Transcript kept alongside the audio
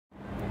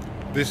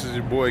This is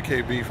your boy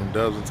KB from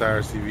Dubs and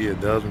Tires TV at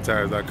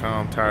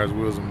dubsandtires.com. Tires,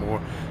 wheels, and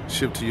more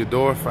shipped to your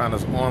door. Find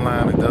us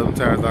online at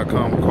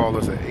dubsandtires.com or call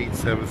us at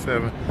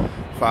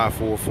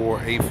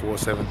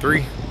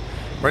 877-544-8473.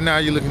 Right now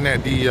you're looking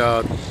at the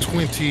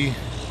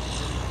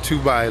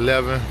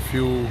 22x11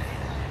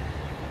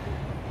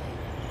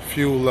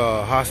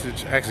 fuel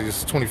hostage. Actually,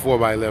 it's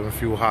 24x11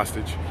 fuel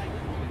hostage.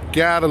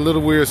 Got a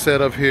little weird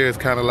setup here. It's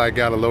kind of like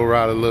got a low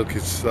rider look.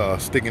 It's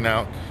sticking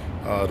out.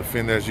 The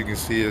fender, as you can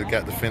see, it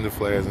got the fender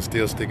flares and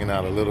still sticking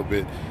out a little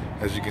bit,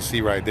 as you can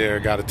see right there.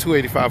 Got a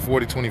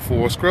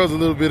 285/40/24. Scrubs a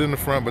little bit in the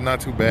front, but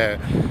not too bad.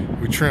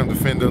 We trimmed the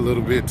fender a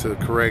little bit to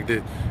correct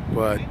it,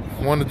 but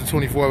wanted the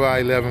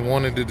 24x11,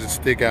 wanted it to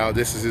stick out.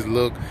 This is his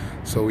look,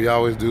 so we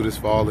always do this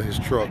for all of his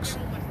trucks.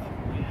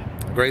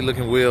 Great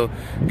looking wheel.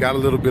 Got a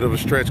little bit of a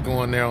stretch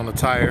going there on the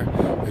tire,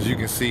 as you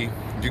can see.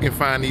 You can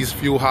find these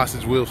fuel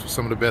hostage wheels for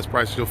some of the best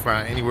prices you'll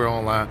find anywhere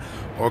online,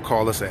 or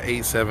call us at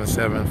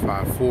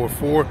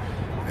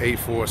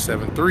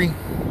 877-544-8473.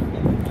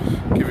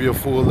 Give you a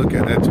full look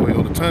at that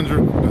Toyota Tundra,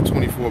 the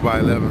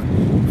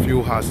 24x11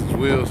 fuel hostage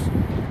wheels.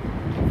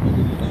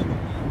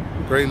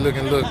 Great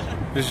looking look.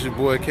 This is your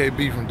boy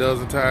KB from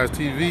Dubs and Tires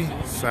TV,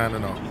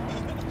 signing off.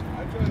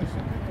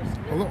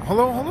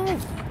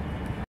 Hello.